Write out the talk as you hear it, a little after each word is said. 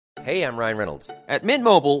Hey, I'm Ryan Reynolds. At Mint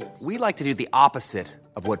Mobile, we like to do the opposite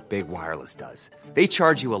of what Big Wireless does. They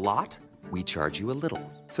charge you a lot, we charge you a little.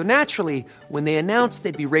 So naturally, when they announced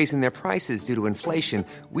they'd be raising their prices due to inflation,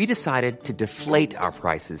 we decided to deflate our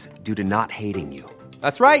prices due to not hating you.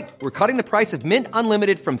 That's right. We're cutting the price of Mint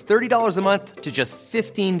Unlimited from $30 a month to just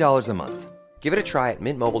 $15 a month. Give it a try at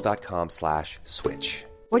mintmobile.com/switch.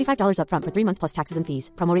 $45 up front for 3 months plus taxes and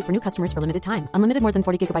fees. Promo rate for new customers for limited time. Unlimited more than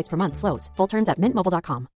 40 gigabytes per month. Slows full terms at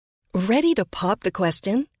mintmobile.com. Ready to pop the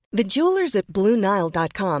question? The jewelers at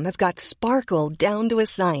BlueNile.com have got sparkle down to a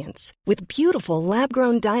science with beautiful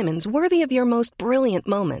lab-grown diamonds worthy of your most brilliant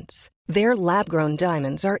moments. Their lab-grown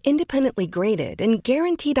diamonds are independently graded and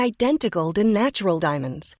guaranteed identical to natural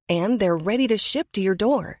diamonds, and they're ready to ship to your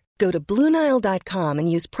door. Go to BlueNile.com and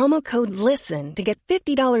use promo code LISTEN to get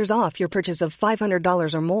 $50 off your purchase of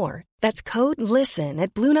 $500 or more. That's code LISTEN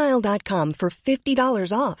at BlueNile.com for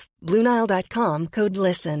 $50 off. BlueNile.com, code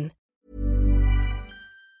LISTEN.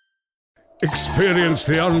 Experience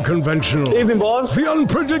the unconventional, Evening, boss. the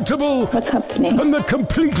unpredictable, What's happening? and the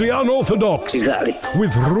completely unorthodox. Exactly.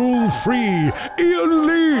 With rule-free Iain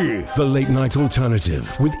Lee. The late-night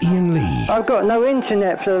alternative with Iain Lee. I've got no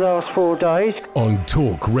internet for the last 4 days. On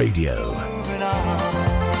Talk Radio.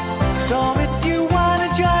 So if you want to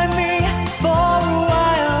join me for a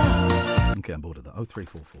while. Okay, I'm bored of that.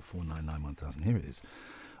 03444991000. Here it is.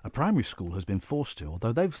 A primary school has been forced to,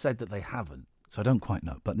 although they've said that they haven't, so I don't quite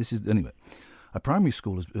know. But this is, anyway, a primary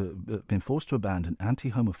school has been forced to abandon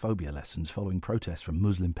anti-homophobia lessons following protests from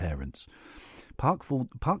Muslim parents.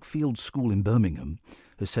 Parkfield School in Birmingham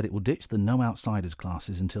has said it will ditch the no outsiders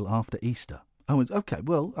classes until after Easter. Oh,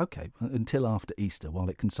 okay, until after Easter while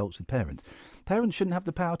it consults with parents. Parents shouldn't have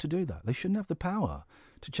the power to do that. They shouldn't have the power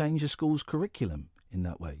to change a school's curriculum in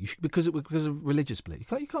that way. Because of religious belief.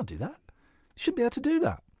 You can't do that. You shouldn't be able to do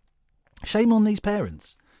that. Shame on these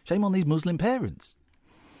parents. Shame on these Muslim parents.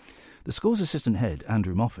 The school's assistant head,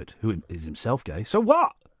 Andrew Moffat, who is himself gay, so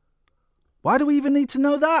what? Why do we even need to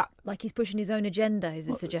know that? Like he's pushing his own agenda, is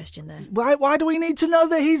the suggestion there. Why do we need to know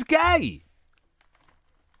that he's gay?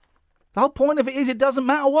 The whole point of it is it doesn't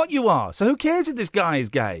matter what you are. So who cares if this guy is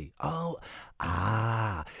gay?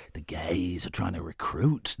 The gays are trying to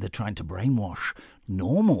recruit. They're trying to brainwash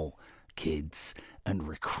normal kids and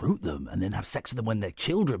recruit them and then have sex with them when they're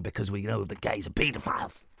children because we know that gays are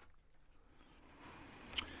paedophiles.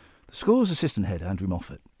 The school's assistant head, Andrew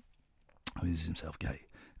Moffat, who is himself gay,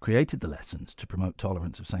 created the lessons to promote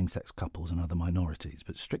tolerance of same-sex couples and other minorities,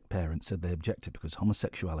 but strict parents said they objected because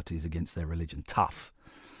homosexuality is against their religion. Tough.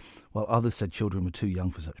 While others said children were too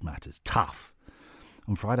young for such matters. Tough.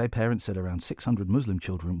 On Friday, parents said around 600 Muslim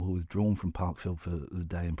children were withdrawn from Parkfield for the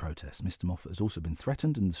day in protest. Mr Moffat has also been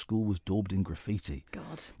threatened and the school was daubed in graffiti.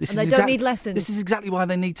 God. And they don't need lessons. This is exactly why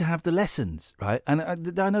they need to have the lessons, right? And I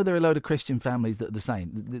know there are a load of Christian families that are the same.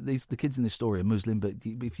 The kids in this story are Muslim, but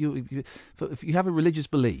if you have a religious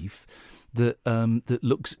belief that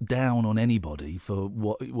looks down on anybody for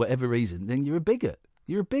whatever reason, then you're a bigot.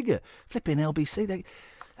 You're a bigot. Flipping LBC, they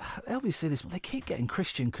keep getting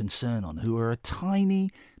Christian Concern on, who are a tiny,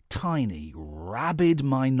 rabid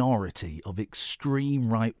minority of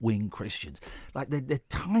extreme right-wing Christians. Like, they're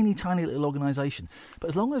tiny little organisation. But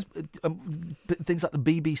as long as things like the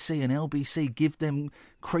BBC and LBC give them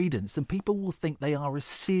credence, then people will think they are a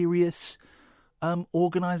serious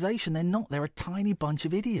organisation. They're not. They're a tiny bunch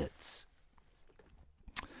of idiots.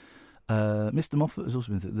 Mr Moffat has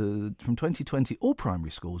also been from 2020, all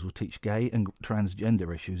primary schools will teach gay and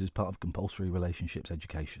transgender issues as part of compulsory relationships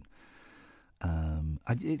education.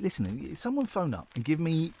 Listen, someone phone up and give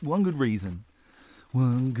me one good reason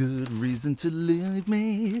to leave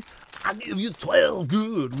me. I'll give you 12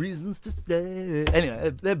 good reasons to stay.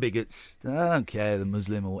 Anyway, they're bigots. I don't care, they're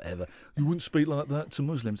Muslim or whatever. You wouldn't speak like that to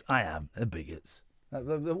Muslims. I am. They're bigots.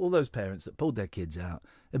 All those parents that pulled their kids out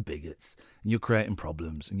are bigots. And you're creating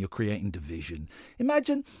problems and you're creating division.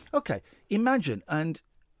 Imagine, and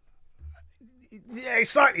yeah,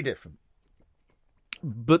 it's slightly different.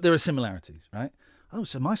 But there are similarities, right? Oh,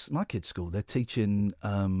 so my kids' school, they're teaching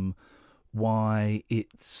why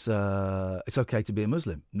it's okay to be a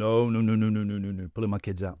Muslim. No. Pulling my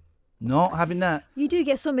kids out. Not having that. You do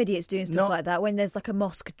get some idiots doing stuff like that when there's like a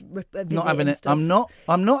mosque visit. Not having and it. stuff.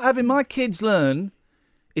 I'm not having my kids learn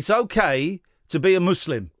it's okay to be a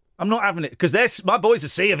Muslim. I'm not having it because my boys are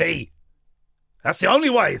C of E. That's the only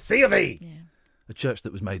way. C of E. Yeah. A church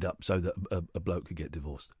that was made up so that a bloke could get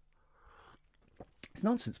divorced. It's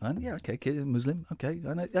nonsense, man. Yeah, okay, kid, Muslim. Okay,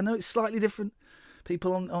 I know it's slightly different.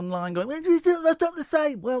 People online going, well, that's not the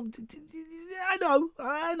same. Well,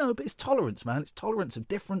 I know, but it's tolerance, man. It's tolerance of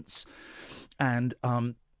difference, and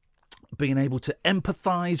being able to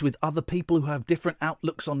empathise with other people who have different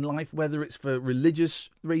outlooks on life, whether it's for religious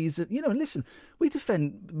reasons. You know, and listen, we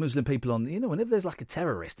defend Muslim people on, whenever there's like a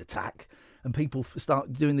terrorist attack and people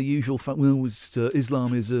start doing the usual,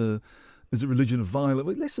 Islam is a religion of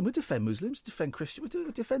violence. Listen, we defend Muslims, defend Christians,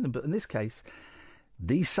 we defend them. But in this case,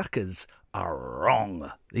 these suckers are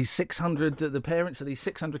wrong. These 600, the parents of these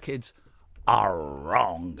 600 kids are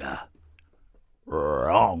wrong.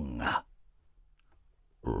 Wrong.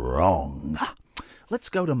 Let's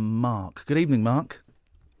go to Mark. Good evening, Mark.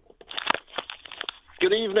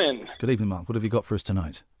 Good evening. Good evening, Mark. What have you got for us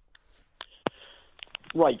tonight?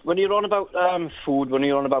 Right, when you're on about food, when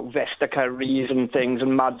you're on about Vesta curries and things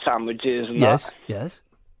and mad sandwiches and Yes.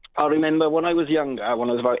 I remember when I was younger, when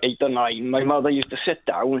I was about 8 or 9, my mother used to sit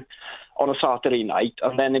down on a Saturday night,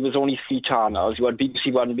 and then there was only 3 channels. You had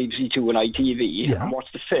BBC One, BBC Two and ITV, and watch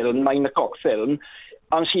the film, 9 o'clock film,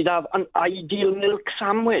 and she'd have an ideal milk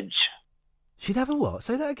sandwich. She'd have a what?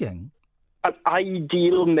 Say that again. An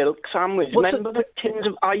ideal milk sandwich. Remember the tins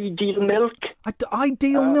of ideal milk?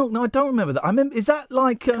 Ideal milk? No, I don't remember that. I remember. Is that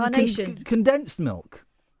like Carnation. Condensed milk?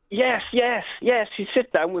 Yes. She'd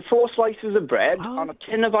sit down with 4 slices of bread and a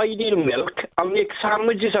tin of ideal milk and make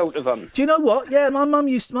sandwiches out of them. Do you know what? Yeah, my mum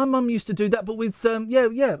used to do that, but with I don't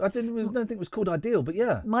think it was called ideal, but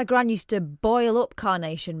yeah. My gran used to boil up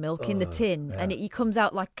carnation milk in the tin, and it comes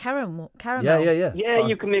out like caramel. Yeah. Yeah,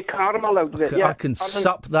 you can make caramel out of it. I can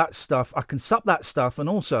sup that stuff. And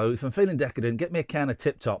also, if I'm feeling decadent, get me a can of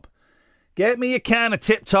Tip Top. Get me a can of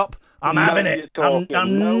Tip Top. I'm having it.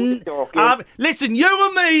 Listen, you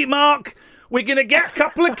and me, Mark, we're going to get a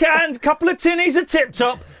couple of cans, couple of tinnies of Tip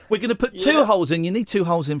Top. We're going to put 2 holes in. You need 2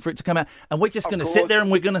 holes in for it to come out. And we're just going to sit there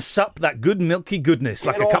and we're going to sup that good milky goodness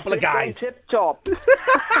like a couple of guys. Tip Top.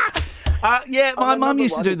 My mum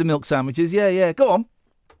used to do the milk sandwiches. Yeah. Go on.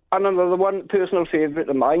 And another one, personal favourite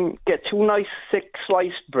of mine, get 2 nice thick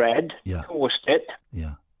sliced bread, toast it.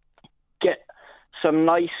 Yeah. Get some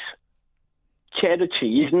nice cheddar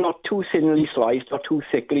cheese, not too thinly sliced or too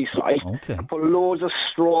thickly sliced. Okay. And put loads of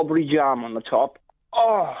strawberry jam on the top.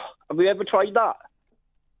 Oh, have you ever tried that?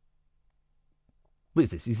 What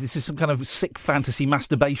is this? Is this some kind of sick fantasy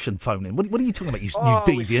masturbation phone-in? What are you talking about, you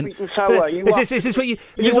deviant? Sweet and sour.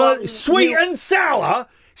 Sweet and sour?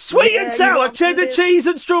 Sweet and sour, cheddar cheese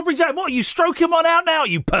and strawberry jam. What, are you stroking one out now,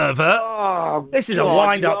 you pervert? Oh, this is a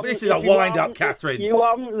wind-up. This is a wind-up, Catherine. You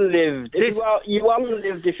haven't lived. You haven't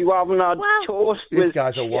lived if you haven't had toast with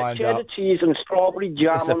cheddar cheese and strawberry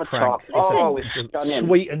jam on the top. Oh, it's stunning.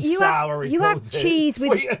 Sweet and sour. You have cheese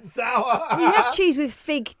with sweet and sour. You have cheese with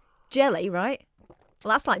fig jelly, right?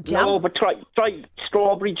 Well, that's like jam. No, but try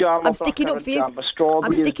strawberry jam. I'm sticking up for you.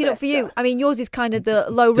 I'm sticking up for you. I mean, yours is kind of the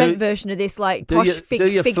low rent version of this, like posh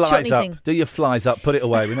fig chutney thing. Do your flies up. Put it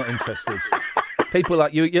away. We're not interested. People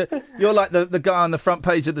like you're like the guy on the front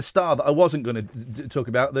page of the Star that I wasn't going to talk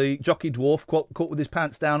about. The jockey dwarf caught with his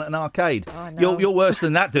pants down at an arcade. Oh, no. You're worse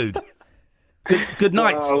than that, dude. Good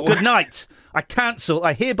night. No. Good night. I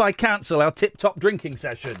hereby cancel our tip-top drinking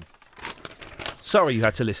session. Sorry you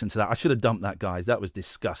had to listen to that. I should have dumped that, guys. That was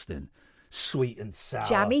disgusting. Sweet and sour.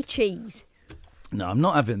 Jammy cheese. No, I'm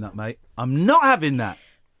not having that, mate. I'm not having that.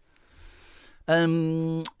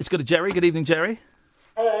 Let's go to Jerry. Good evening, Jerry.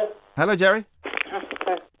 Hello. Hello, Jerry.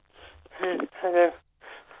 Hello.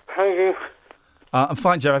 How are you? I'm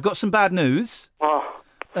fine, Jerry. I've got some bad news.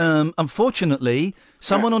 Unfortunately,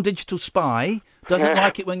 someone on Digital Spy doesn't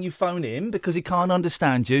like it when you phone in because he can't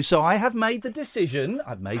understand you. So I have made the decision.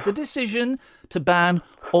 To ban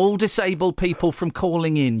all disabled people from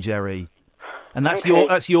calling in, Jerry. And that's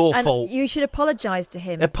your fault. You should apologise to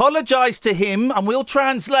him. Apologise to him, and we'll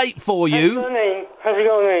translate for you. How's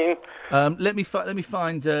your name? Let me find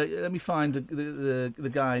the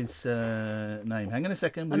guy's name. Hang on a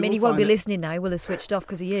second. I mean, he won't be listening now. He will have switched off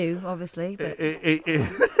because of you, obviously. But... Hang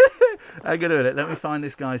on a minute. Let me find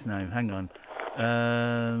this guy's name. Hang on.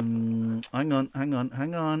 Hang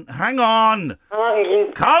on.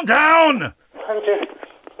 Calm down.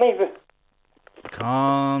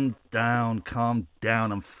 Calm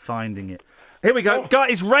down. I'm finding it. Here we go.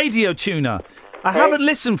 Guys, Radio Tuner. I haven't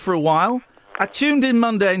listened for a while. I tuned in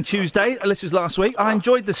Monday and Tuesday. This was last week. I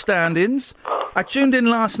enjoyed the stand-ins. I tuned in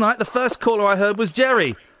last night. The first caller I heard was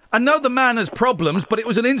Jerry. I know the man has problems, but it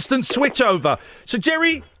was an instant switchover. So,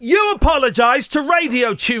 Jerry, you apologise to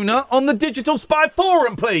Radio Tuner on the Digital Spy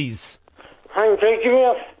Forum, please. I'm sorry.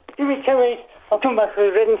 Give me 10 minutes. I'll come back with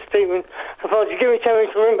a written statement. Apologies. Give me 10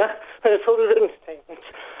 minutes to ring back with a full written statement.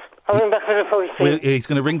 I'll ring back with a full statement. He's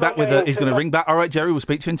going to ring back with a... He's going to ring back... All right, Jerry, we'll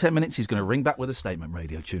speak to you in 10 minutes. He's going to ring back with a statement,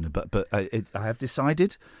 Radio Tuner. But I have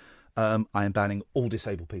decided I am banning all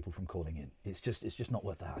disabled people from calling in. It's just not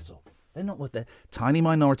worth the hassle. They're not what they're tiny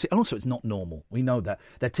minority. And also, it's not normal. We know that.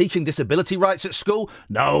 They're teaching disability rights at school.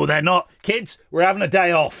 No, they're not. Kids, we're having a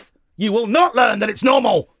day off. You will not learn that it's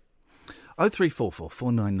normal. 0344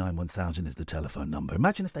 499 1000 is the telephone number.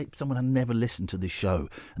 Imagine if someone had never listened to this show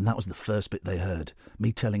and that was the first bit they heard.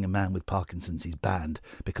 Me telling a man with Parkinson's he's banned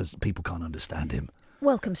because people can't understand him.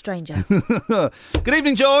 Welcome, stranger. Good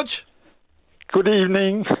evening, George. Good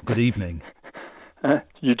evening. Good evening.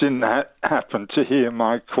 You didn't happen to hear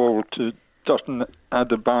my call to Dotton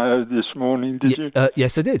Adebayo this morning, did you?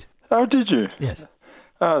 Yes, I did. Oh, did you? Yes.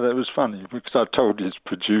 Oh, that was funny because I told his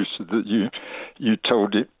producer that you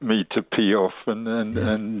told me to pee off,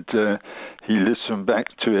 and he listened back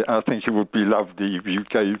to it. I think it would be lovely if you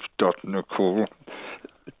gave Dotton a call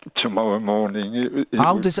tomorrow morning.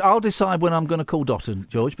 I'll decide when I'm going to call Dotton,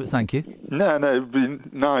 George, but thank you. No, it'd be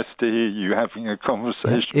nice to hear you having a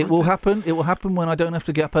conversation. It will happen. It will happen when I don't have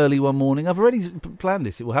to get up early one morning. I've already planned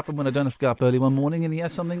this. It will happen when I don't have to get up early one morning and he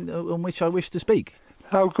has something on which I wish to speak.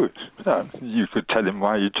 Oh, good. You could tell him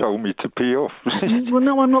why you told me to pee off. Well,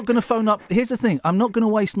 no, I'm not going to phone up. Here's the thing. I'm not going to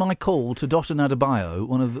waste my call to Dotton Adebayo,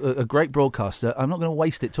 one of a great broadcaster. I'm not going to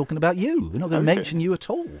waste it talking about you. We're not going to mention you at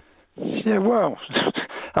all. Yeah, well...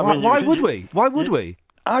 Why would we? Why would we?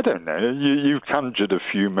 I don't know. You conjured a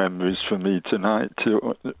few memories for me tonight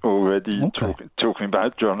already, talking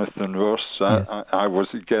about Jonathan Ross. Yes. I was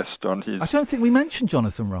a guest on his... I don't think we mentioned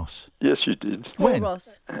Jonathan Ross. Yes, you did. Paul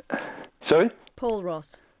Ross. Sorry? Paul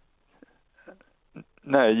Ross.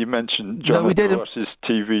 No, you mentioned Jonathan Ross's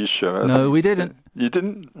TV show. No, we didn't. You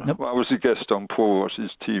didn't? Nope. Well, I was a guest on Paul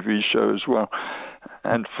Ross's TV show as well,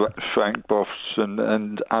 and Frank Boffs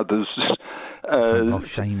and others. Frank Boff,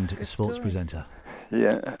 shamed sports presenter.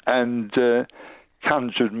 Yeah, and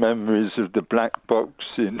conjured memories of the black box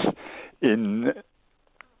in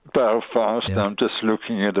Belfast. Yes. I'm just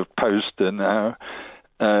looking at a poster now.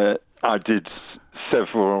 I did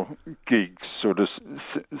several gigs, sort of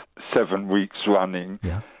 7 weeks running.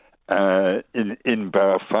 Yeah. In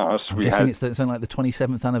Belfast. I'm guessing it's something like the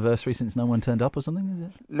 27th anniversary since no one turned up or something, is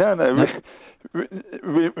it? No.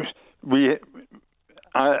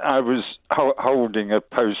 I was holding a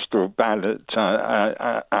postal ballot.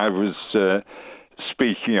 I was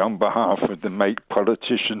speaking on behalf of the Make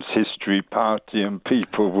Politicians History Party, and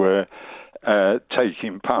people were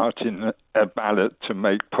taking part in a ballot to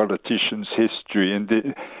make politicians history, and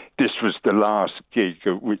this was the last gig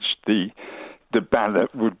at which the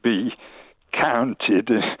ballot would be counted,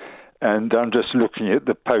 and I'm just looking at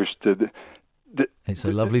the poster. It's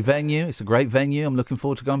a lovely venue. It's a great venue. I'm looking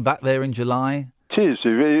forward to going back there in July. It is.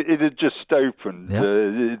 It had just opened. Yeah.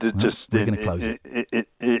 We're going to close it.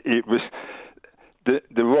 It was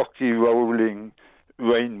the Rocky Rolling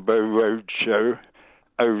Rainbow Road Show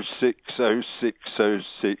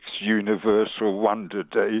 060606 Universal Wonder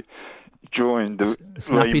Day. Joined the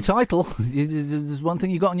snappy title. There's one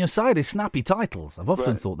thing you got on your side is snappy titles. I've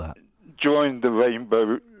often thought that. Joined the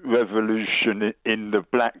Rainbow Revolution in the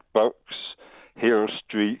Black Box, Hill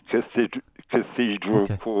Street Cathedral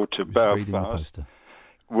Quarter, Belfast,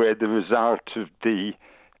 where the result of the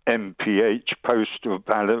MPH postal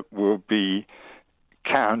ballot will be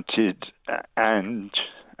counted and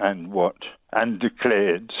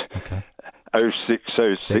declared. Okay.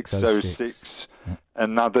 060606. Yeah.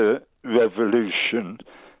 Another revolution,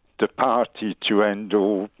 the party to end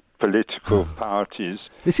all political parties.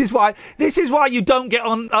 This is why you don't get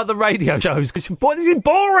on other radio shows, because this is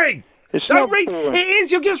boring. It's don't not read. boring. It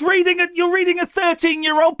is. You're just reading a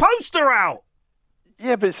 13-year-old poster out.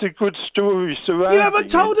 Yeah, but it's a good story surrounding. You haven't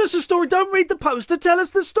told us the story. Don't read the poster. Tell us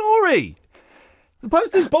the story. The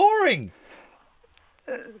poster's boring.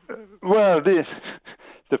 Well, the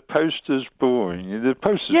poster's boring. The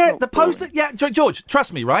poster's yeah, not the poster. boring. Yeah, George,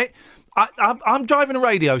 trust me, right? I'm driving a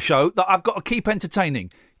radio show that I've got to keep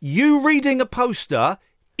entertaining. You reading a poster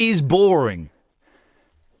is boring.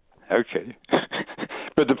 Okay.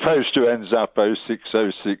 But the poster ends up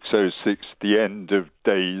 060606, the end of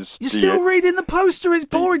days. You're still reading the poster. It's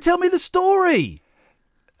boring. Tell me the story.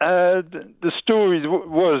 The story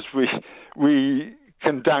was we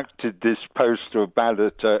conducted this postal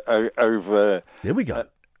ballot over. Here we go.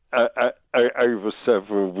 Over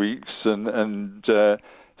several weeks, and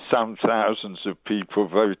some thousands of people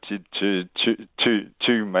voted to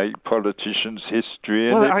make politicians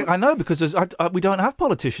history. Well, I know, because we don't have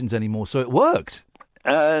politicians anymore, so it worked.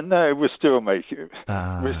 No, we're still making.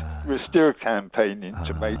 We're still campaigning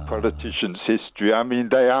to make politicians history. I mean,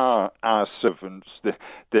 they are our servants.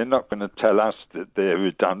 They're not going to tell us that they're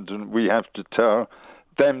redundant. We have to tell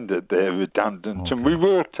them that they're redundant, and we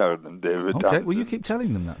will tell them they're redundant. Okay, well, you keep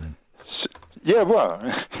telling them that then. Yeah, well,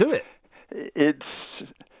 do it. It's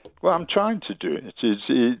Well, I'm trying to do it.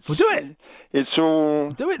 Well, do it. It's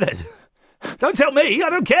all... Do it then. Don't tell me. I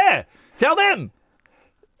don't care. Tell them.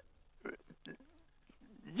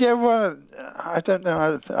 Yeah, well, I don't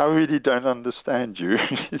know. I really don't understand you.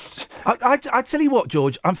 I tell you what,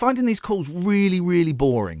 George, I'm finding these calls really, really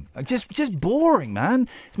boring. Just boring, man.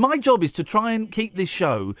 My job is to try and keep this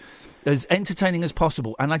show as entertaining as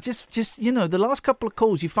possible. And I just the last couple of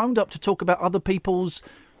calls, you phoned up to talk about other people's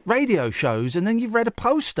radio shows, and then you've read a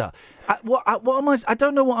poster. What am I? I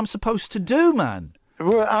don't know what I'm supposed to do, man.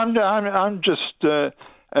 Well, I'm just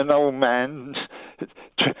an old man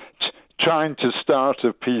trying to start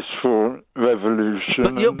a peaceful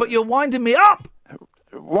revolution. But you're winding me up.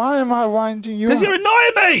 Why am I winding you up? Because you're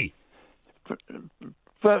annoying me.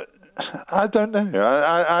 But I don't know.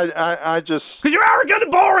 I just... Because you're arrogant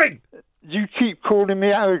and boring. You keep calling me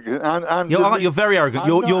arrogant. You're very arrogant.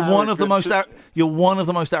 You're one of the most. arrogant. You're one of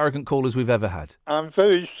the most arrogant callers we've ever had. I'm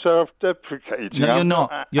very self-deprecating. No, you're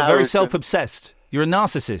not. You're very self-obsessed. You're a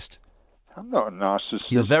narcissist. I'm not a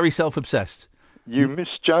narcissist. You're very self-obsessed. You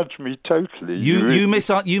misjudge me totally. You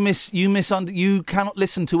cannot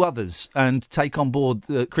listen to others and take on board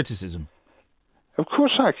criticism. Of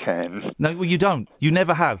course I can. No, well, you don't. You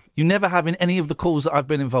never have. You never have in any of the calls that I've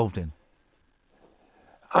been involved in.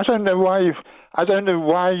 I don't know why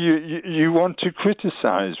you want to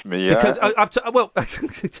criticise me. Because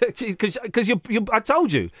because I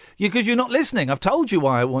told you because you're not listening. I've told you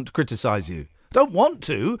why I want to criticise you. I don't want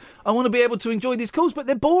to. I want to be able to enjoy these calls, but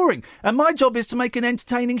they're boring. And my job is to make an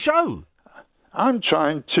entertaining show. I'm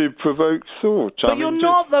trying to provoke thought. But you're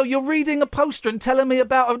not, though. You're reading a poster and telling me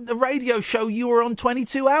about a radio show you were on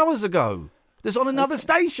 22 hours ago. That's on another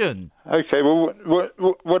station. Okay, well,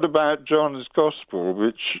 what about John's Gospel,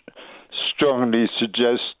 which strongly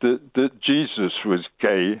suggests that Jesus was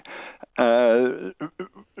gay?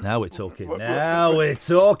 Now we're talking. Now we're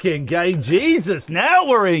talking. Gay Jesus. Now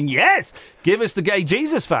we're in. Yes. Give us the gay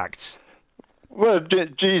Jesus facts. Well,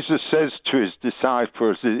 Jesus says to his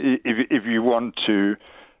disciples, if you want to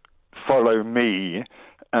follow me,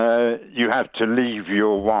 you have to leave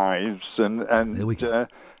your wives and there we go.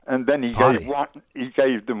 And then he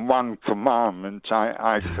gave them one commandment.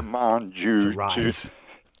 I command you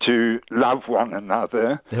to love one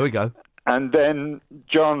another. There we go. And then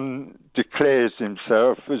John declares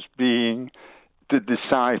himself as being the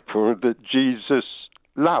disciple that Jesus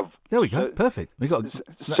loved. There we go. Perfect. We got.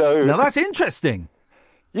 So now that's interesting.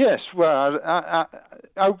 Yes. Well,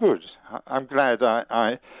 good. I'm glad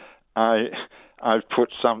I've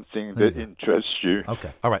put something that interests you.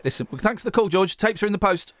 Okay. All right. Listen. Thanks for the call, George. Tapes are in the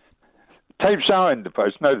post. Tapes are in the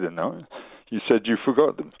post. No, they're not. You said you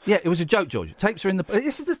forgot them. Yeah, it was a joke, George. Tapes are in the...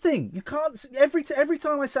 This is the thing. You can't... Every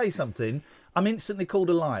time I say something, I'm instantly called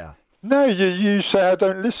a liar. No, you say I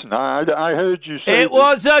don't listen. I heard you say... It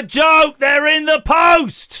was a joke! They're in the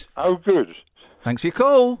post! Oh, good. Thanks for your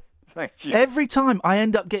call. Thank you. Every time I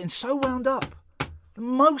end up getting so wound up. The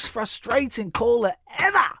most frustrating caller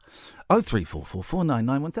ever. 0344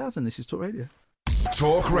 499 1000. This is Talk Radio.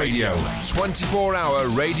 Talk Radio. 24-hour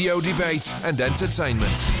radio debate and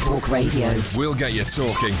entertainment. Talk Radio. We'll get you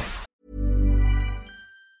talking.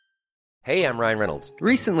 Hey, I'm Ryan Reynolds.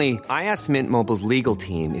 Recently, I asked Mint Mobile's legal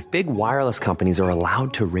team if big wireless companies are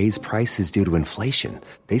allowed to raise prices due to inflation.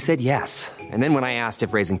 They said yes. And then when I asked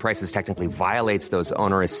if raising prices technically violates those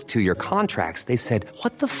onerous 2-year contracts, they said,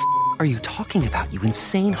 "What the f*** are you talking about, you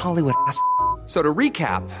insane Hollywood ass?" So to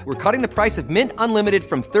recap, we're cutting the price of Mint Unlimited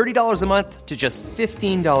from $30 a month to just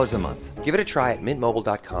 $15 a month. Give it a try at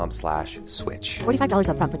mintmobile.com/switch. $45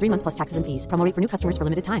 up front for 3 months plus taxes and fees. Promo rate for new customers for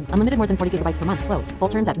limited time. Unlimited more than 40 gigabytes per month. Slows full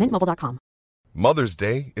terms at mintmobile.com. Mother's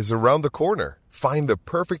Day is around the corner. Find the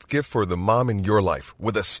perfect gift for the mom in your life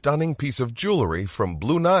with a stunning piece of jewelry from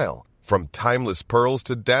Blue Nile. From timeless pearls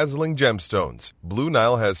to dazzling gemstones, Blue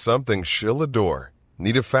Nile has something she'll adore.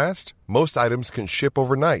 Need it fast? Most items can ship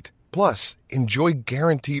overnight. Plus, enjoy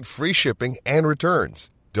guaranteed free shipping and returns.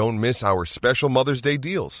 Don't miss our special Mother's Day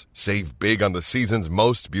deals. Save big on the season's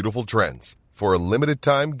most beautiful trends. For a limited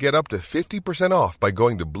time, get up to 50% off by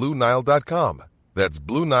going to BlueNile.com. That's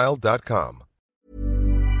BlueNile.com.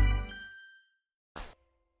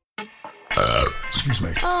 Excuse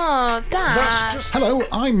me. Oh, Dad. Hello,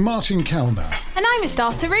 I'm Martin Kellner. And I'm his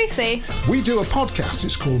daughter, Ruthie. We do a podcast,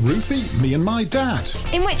 it's called Ruthie, Me and My Dad.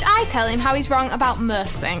 In which I tell him how he's wrong about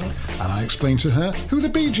most things. And I explain to her who the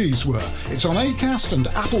Bee Gees were. It's on Acast and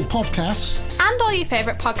Apple Podcasts. And all your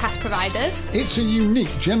favourite podcast providers. It's a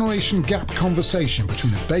unique generation gap conversation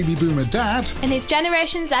between a baby boomer dad and his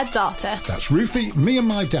Generation Z daughter. That's Ruthie, Me and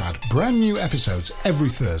My Dad. Brand new episodes every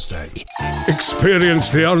Thursday.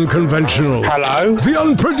 Experience the unconventional. Hello. The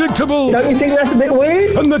unpredictable. Don't you think that's a bit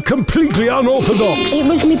weird? And the completely unorthodox. It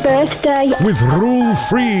was my birthday. With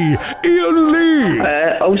rule-free Iain Lee.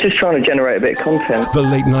 I was just trying to generate a bit of content. The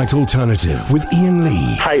Late Night Alternative with Iain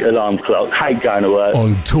Lee. Hate alarm clock. Hate going to work.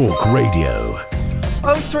 On Talk Radio.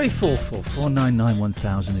 0344 499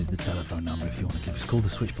 1000 is the telephone number if you want to give us a call. The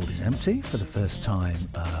switchboard is empty for the first time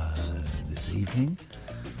this evening.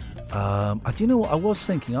 Do you know what I was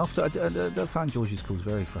thinking after? I found George's calls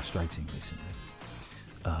very frustrating recently.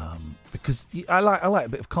 Because I like a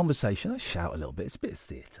bit of conversation. I shout a little bit. It's a bit of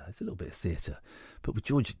theatre. It's a little bit of theatre. But with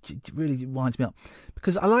George, it really winds me up.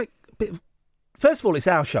 Because I like a bit of... First of all, it's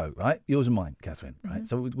our show, right? Yours and mine, Catherine, right? Mm-hmm.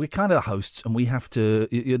 So we're kind of the hosts, and we have to...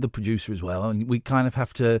 You're the producer as well, and we kind of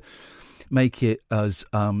have to make it as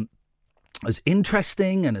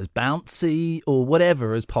interesting and as bouncy or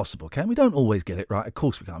whatever as possible, okay? We don't always get it right. Of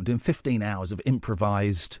course we can't. I'm doing 15 hours of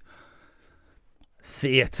improvised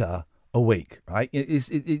theatre a week, right?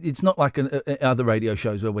 It's not like other radio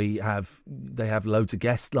shows where they have loads of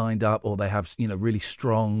guests lined up, or they have really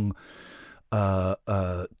strong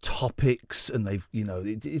topics, and they've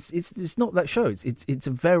it's not that show. It's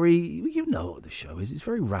a very what the show is. It's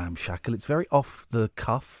very ramshackle. It's very off the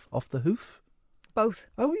cuff, off the hoof. Both.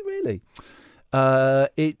 Oh, really?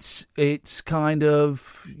 It's kind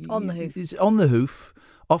of on the hoof. It's on the hoof.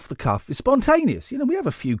 Off the cuff, it's spontaneous. We have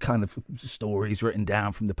a few kind of stories written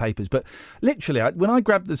down from the papers, but literally, when I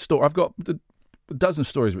grab the story, I've got a dozen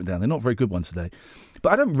stories written down. They're not very good ones today,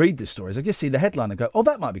 but I don't read the stories. I just see the headline and go, "Oh,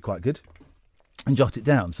 that might be quite good," and jot it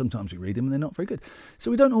down. Sometimes we read them and they're not very good, so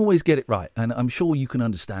we don't always get it right. And I'm sure you can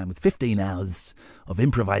understand with 15 hours of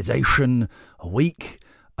improvisation a week,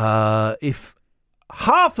 if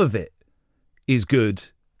half of it is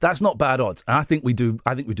good. That's not bad odds. And I think we do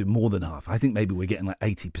more than half. I think maybe we're getting like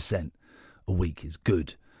 80% a week is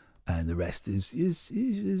good, and the rest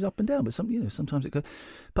is up and down. But sometimes it goes.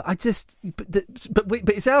 But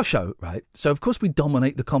it's our show, right? So of course we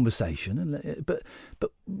dominate the conversation, but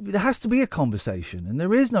there has to be a conversation, and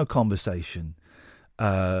there is no conversation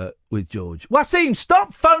with George. Wasim,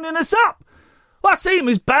 stop phoning us up. Wasim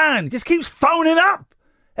is banned. He just keeps phoning up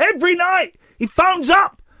every night. He phones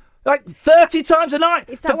up. Like 30 times a night.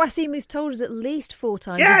 It's that Wasim who's told us at least 4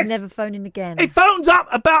 times yes! he's never phoning again. He phones up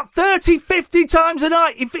about 30, 50 times a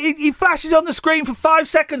night. He flashes on the screen for 5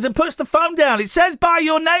 seconds and puts the phone down. It says by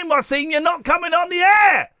your name, Wasim, you're not coming on the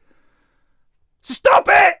air. So stop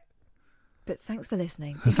it! But thanks for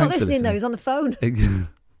listening. He's not listening, though. He's on the phone. It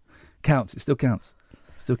counts. It still counts.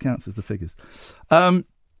 Still counts as the figures.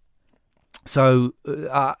 So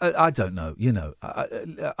I don't know.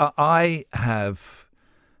 I have...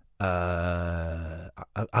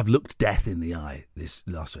 I've looked death in the eye this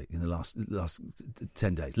last week, in the last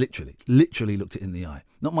 10 days. Literally looked it in the eye.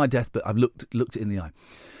 Not my death, but I've looked it in the eye.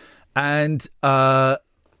 And the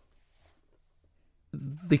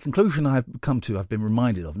conclusion I've come to, I've been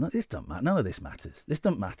reminded of, this doesn't matter. None of this matters. This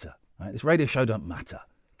doesn't matter. Right? This radio show don't matter.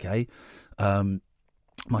 Okay. My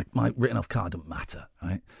written off car doesn't matter.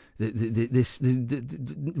 Right. This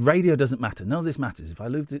radio doesn't matter. None of this matters. If I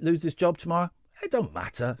lose this job tomorrow, it don't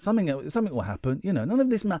matter. Something will happen. None of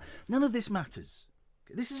this matters.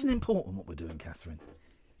 This isn't important what we're doing, Catherine.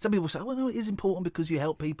 Some people say, "Well, no, it is important because you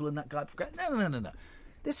help people and that guy." No.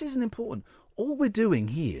 This isn't important. All we're doing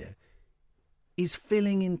here is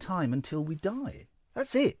filling in time until we die.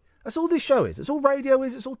 That's it. That's all this show is. That's all radio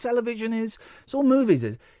is. It's all television is. It's all movies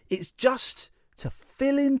is. It's just to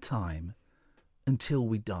fill in time until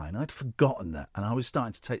we die. And I'd forgotten that, and I was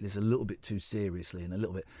starting to take this a little bit too seriously and a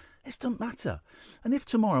little bit. This doesn't matter. And if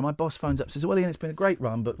tomorrow my boss phones up and says, "Well, Iain, it's been a great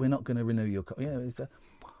run, but we're not going to renew your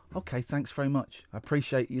okay, thanks very much. I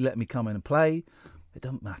appreciate you letting me come in and play. It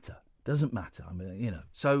doesn't matter. Doesn't matter. I mean,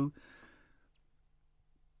 So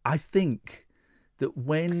I think that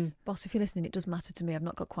when... Boss, if you're listening, it does matter to me. I've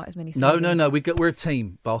not got quite as many savings. No. We're a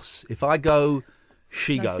team, boss. If I go...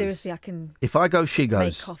 She goes. Seriously, I can... If I go, she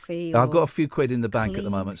goes. Make coffee. I've got a few quid in the bank at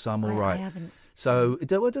the moment, so I'm all right. I haven't. So it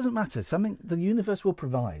doesn't matter. Something the universe will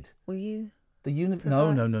provide. Will you? The universe?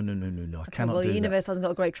 No. I cannot do that. Well, the universe hasn't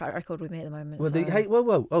got a great track record with me at the moment. Well, so.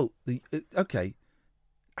 Okay.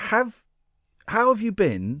 How have you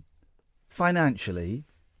been financially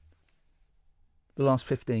the last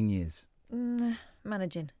 15 years?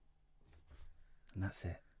 Managing. And that's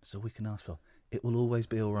it. That's all we can ask for. It will always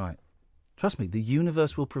be all right. Trust me, the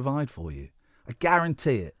universe will provide for you. I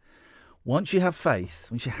guarantee it. Once you have faith,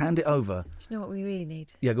 once you hand it over... Do you know what we really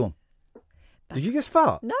need? Yeah, go on. Did you just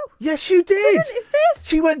fart? No. Yes, you did. It's this.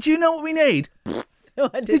 She went, do you know what we need? No,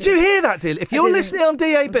 I didn't. Did you hear that, dear? If you're listening on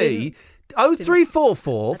DAB,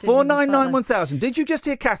 0344 499 1000, did you just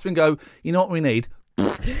hear Catherine go, you know what we need?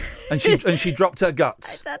 and she dropped her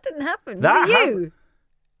guts. That didn't happen. That Was it you?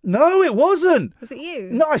 No, it wasn't. Was it you?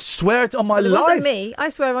 No, I swear it on my It life. wasn't me. I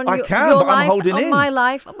swear on your but life, I'm holding on in. my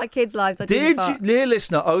life, on my kids' lives. I didn't fart. Dear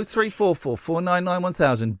listener, 0344 499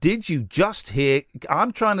 1000, did you just hear?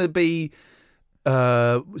 I'm trying to be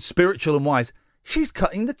spiritual and wise. She's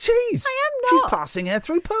cutting the cheese. I am not. She's passing air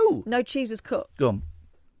through poo. No cheese was cut. Go on.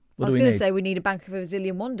 I was going to say we need a bank of a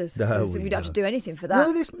zillion wonders. No, we don't have to do anything for that.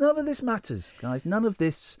 None of this matters, guys. None of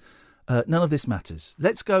this matters.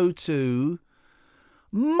 Let's go to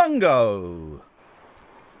Mungo.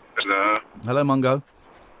 Hello. Hello, Mungo.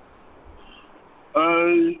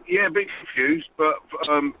 Yeah, a bit confused, but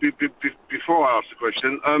before I ask the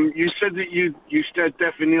question, you said that you stared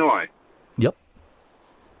death in the eye. Yep.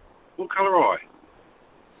 What colour eye?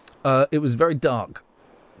 It was very dark.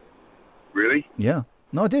 Really? Yeah.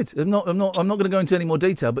 No, I did. I'm not going to go into any more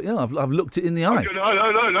detail, but yeah, I've looked it in the eye.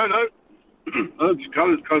 No.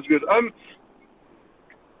 Colour's good.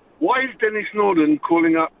 Why is Dennis Norden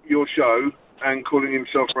calling up your show and calling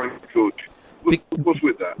himself Raymond George? What's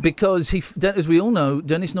with that? Because as we all know,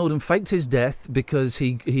 Dennis Norden faked his death because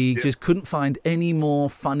he just couldn't find any more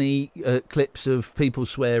funny clips of people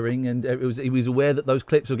swearing, and he was aware that those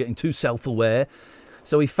clips were getting too self-aware,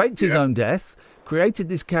 so he faked his own death, created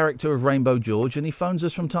this character of Rainbow George, and he phones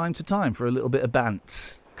us from time to time for a little bit of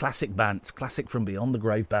bants. Classic bants. Classic from beyond the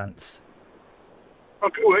grave bants.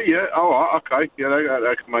 Okay, well, yeah, all right, okay. Yeah,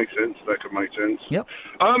 that could make sense. Yep.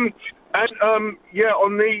 On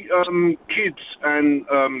the kids and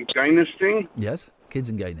gayness thing. Yes, kids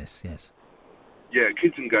and gayness, yes. Yeah,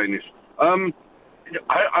 kids and gayness. I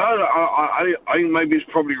think maybe it's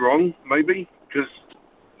probably wrong, maybe, because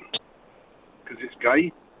it's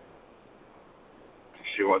gay.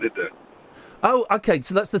 See what I did there? Oh, okay.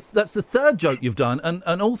 So that's the third joke you've done,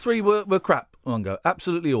 and all three were crap. Mungo,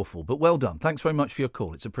 absolutely awful, but well done. Thanks very much for your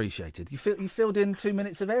call. It's appreciated. You filled in 2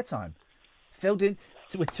 minutes of airtime.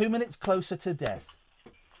 We're 2 minutes closer to death.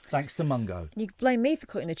 Thanks to Mungo. You blame me for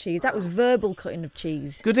cutting the cheese. That was verbal cutting of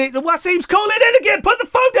cheese. Good evening. Wasim's calling in again. Put the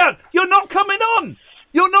phone down. You're not coming on.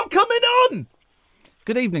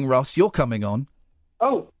 Good evening, Ross. You're coming on.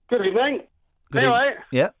 Oh, good evening. Anyway.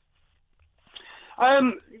 Yeah.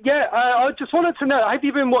 I just wanted to know, have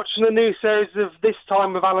you been watching the new series of This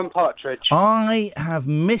Time with Alan Partridge? I have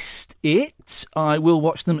missed it. I will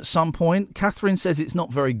watch them at some point. Catherine says it's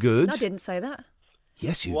not very good. No, I didn't say that.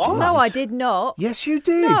 Yes, you What? did. No, I did not. Yes, you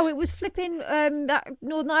did. No, it was flipping. That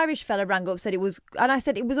Northern Irish fella rang up, said it was, and I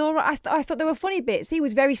said it was all right. I thought there were funny bits. He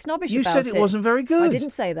was very snobbish You about said it wasn't very good. I didn't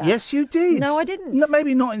say that. Yes, you did. No, I didn't. No,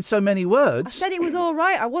 maybe not in so many words. I said it was all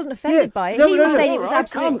right. I wasn't offended by it. No, He no, was no. saying it was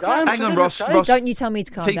absolute crap. Hang on, Ross. Ross, Don't you tell me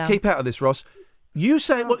to calm down. Keep out of this, Ross. You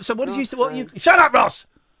say what? So what did you say? What you? Shut up, Ross.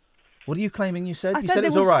 What are you claiming? You said I you said said it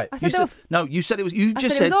was there all were- right. I said You there no. You said it was. You I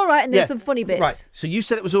just said it was all right, and there's some funny bits. Right. So you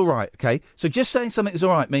said it was all right. Okay. So just saying something is all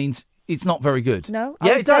right means it's not very good. No, Yeah,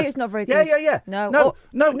 I would it say does. it's not very good. Yeah. No, No.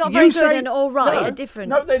 not you very good say- and all right No, are different.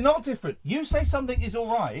 No, they're not different. You say something is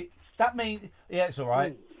all right. That means it's all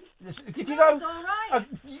right. If you go, it's all right.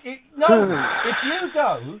 If you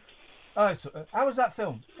go. Oh, how was that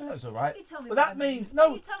film? It was all right. Well, that means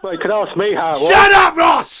no. Well, you could ask me how it was. Shut up,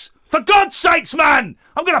 Ross! For God's sakes, man!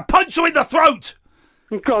 I'm going to punch you in the throat.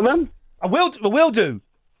 Go on then. I will do.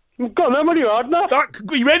 Go on then, when you're hard enough.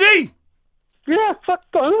 Are you ready? Yeah, fuck,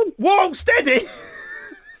 go on then. Whoa, steady!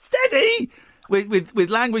 Steady! With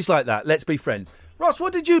language like that, let's be friends. Ross,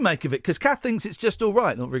 what did you make of it? Because Kath thinks it's just all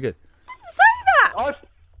right, not very good. Say that!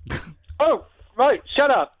 Oh, right,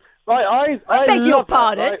 shut up. Right, I beg your love that,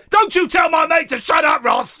 pardon. right? Don't you tell my mate to shut up,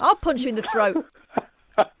 Ross! I'll punch you in the throat.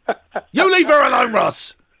 You leave her alone,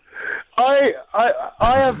 Ross! I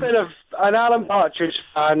have been an Alan Partridge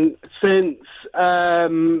fan since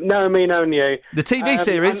Know Me, Known You. The TV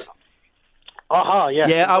series? Yes.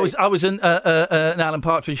 Yeah, I was an Alan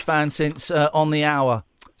Partridge fan since On the Hour.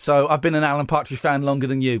 So I've been an Alan Partridge fan longer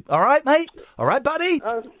than you. All right, mate? All right, buddy?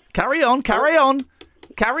 Carry on.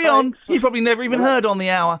 You probably never even heard On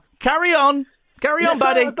the Hour. Carry on,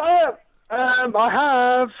 buddy.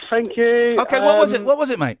 I have, thank you. Okay, what was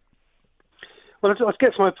it, mate? Well, let's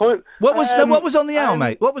get to my point. What was On the Hour,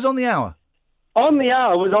 mate? What was On the Hour? On the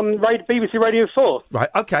Hour was on BBC Radio 4. Right,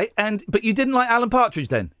 okay. But you didn't like Alan Partridge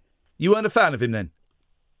then? You weren't a fan of him then?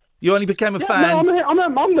 You only became a fan. No,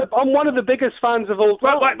 I'm one of the biggest fans of all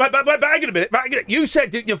time. Wait, hang on a minute. You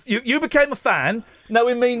said that you became a fan,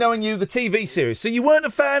 knowing you, the TV series. So you weren't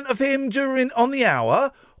a fan of him during On the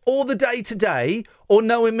Hour, or the Day Today, or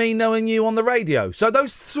knowing you on the radio. So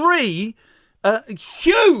those three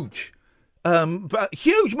huge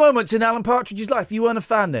moments in Alan Partridge's life. You weren't a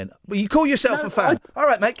fan then, but you call yourself a fan. All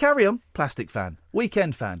right, mate, carry on. Plastic fan,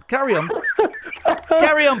 weekend fan. Carry on.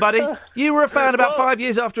 Carry on, buddy. You were a fan about 5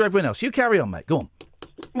 years after everyone else. You carry on, mate. Go on.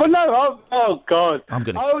 Well, no. Oh God. I'm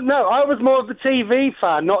gonna. Oh no, I was more of the TV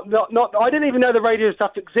fan. Not. I didn't even know the radio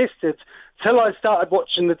stuff existed till I started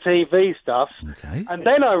watching the TV stuff. Okay. And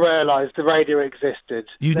then I realised the radio existed.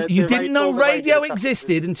 You didn't know radio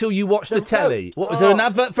existed until you watched the telly. What was there? An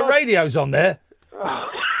advert for radios on there? Oh,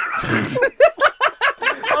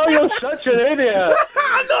 you're such an idiot.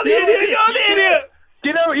 I'm not an idiot. You're an idiot. Do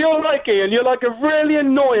you know what you're like, Ian? You're like a really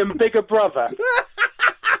annoying bigger brother.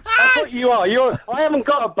 That's what you are. I haven't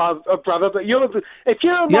got a brother, but you haven't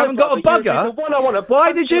got a bugger.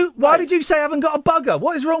 Why did you say I haven't got a bugger?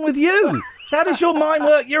 What is wrong with you? How does your mind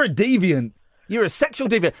work? You're a deviant. You're a sexual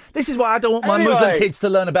deviant. This is why I don't want my Muslim kids to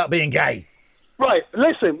learn about being gay. Right.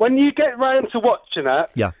 Listen, when you get round to watching it,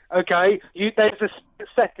 okay, there's a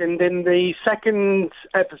second in the second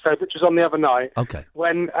episode, which was on the other night. Okay.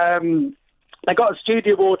 When they got a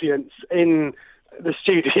studio audience in the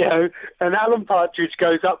studio, and Alan Partridge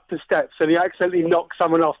goes up the steps and he accidentally knocks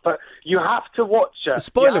someone off. But you have to watch it.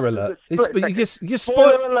 Spoiler alert!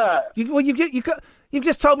 Spoiler alert! You've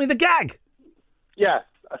just told me the gag. Yeah,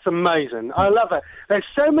 that's amazing. I love it. There's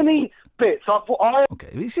so many bits. Okay,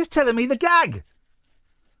 he's just telling me the gag.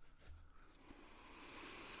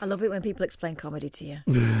 I love it when people explain comedy to you.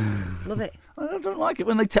 Love it. I don't like it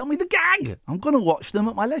when they tell me the gag. I'm going to watch them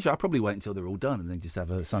at my leisure. I'll probably wait until they're all done and then just have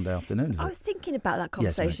a Sunday afternoon. I was thinking about that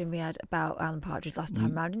conversation we had about Alan Partridge last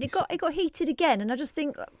time round, and it got heated again. And I just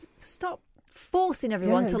think, stop forcing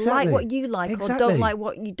everyone to like what you like or don't like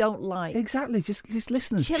what you don't like. Exactly. Just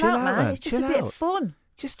listen. Chill out, man. It's just a bit of fun.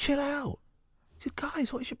 Just chill out. Just,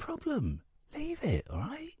 guys, what is your problem? Leave it, all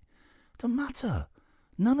right? Doesn't matter.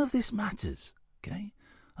 None of this matters, okay?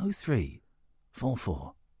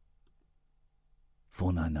 0344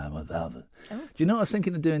 499 1000. Do you know what I was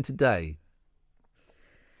thinking of doing today?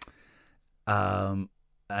 And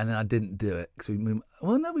I didn't do it because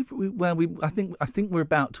I think we're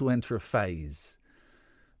about to enter a phase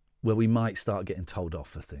where we might start getting told off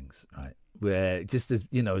for things, right? Where just as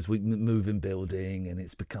as we move in building and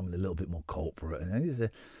it's becoming a little bit more corporate.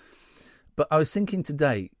 But I was thinking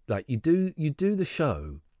today, like you do the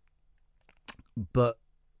show, but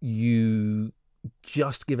you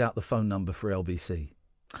just give out the phone number for LBC.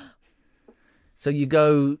 So you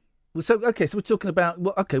go. So we're talking about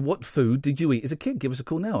what food did you eat as a kid? Give us a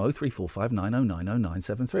call now. 0345 9090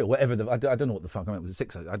 973 or whatever. I don't know what the phone number is.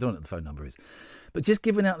 60. I don't know what the phone number is. But just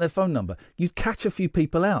giving out their phone number, you'd catch a few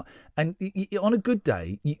people out. And on a good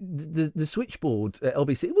day, the switchboard at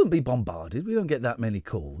LBC, it wouldn't be bombarded. We don't get that many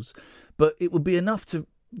calls, but it would be enough to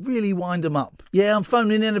really wind them up. Yeah, I'm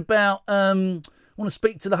phoning in about. I want to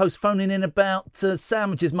speak to the host. Phoning in about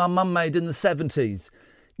sandwiches my mum made in the 70s.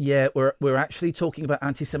 Yeah, we're actually talking about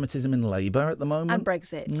anti-Semitism in Labour at the moment and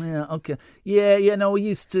Brexit. Yeah, okay. Yeah. No, we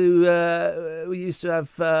used to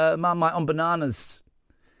have Marmite on bananas.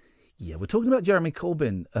 Yeah, we're talking about Jeremy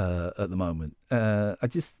Corbyn at the moment.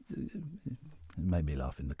 It made me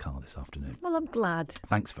laugh in the car this afternoon. Well, I'm glad.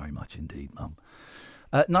 Thanks very much indeed, Mum.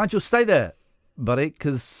 Nigel, stay there, buddy,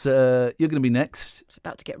 because you're going to be next. It's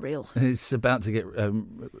about to get real. It's about to get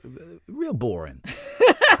real boring.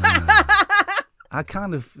 I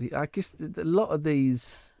guess a lot of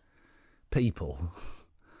these people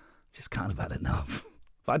just kind of had enough.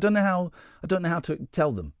 But I don't know how to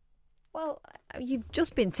tell them. Well, you've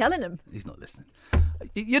just been telling them. He's not listening.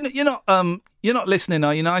 You're not listening,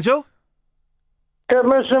 are you, Nigel? Get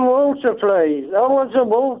me some water, please. I want some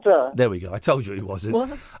water. There we go. I told you he wasn't. What?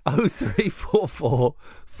 0344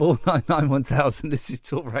 499 1000. This is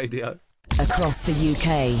Talk Radio. Across the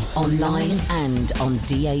UK, online and on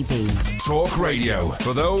DAB. Talk Radio.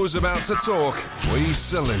 For those about to talk, we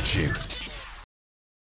salute you.